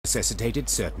necessitated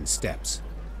certain steps.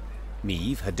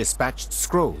 Meve had dispatched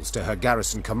scrolls to her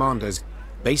garrison commanders,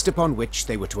 based upon which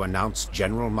they were to announce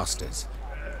general musters.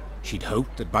 She'd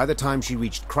hoped that by the time she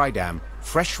reached Krydam,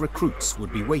 fresh recruits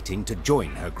would be waiting to join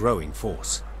her growing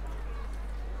force.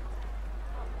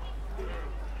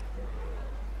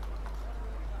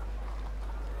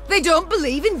 They don't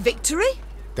believe in victory?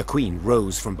 The Queen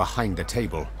rose from behind the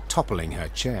table, toppling her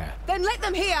chair. Then let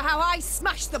them hear how I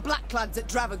smashed the Blacklads at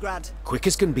Dravograd. Quick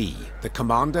as can be, the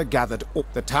commander gathered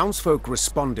up. The townsfolk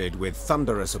responded with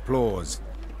thunderous applause.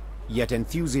 Yet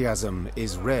enthusiasm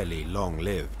is rarely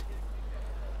long-lived.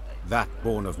 That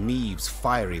born of Meve's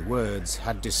fiery words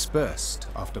had dispersed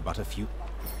after but a few...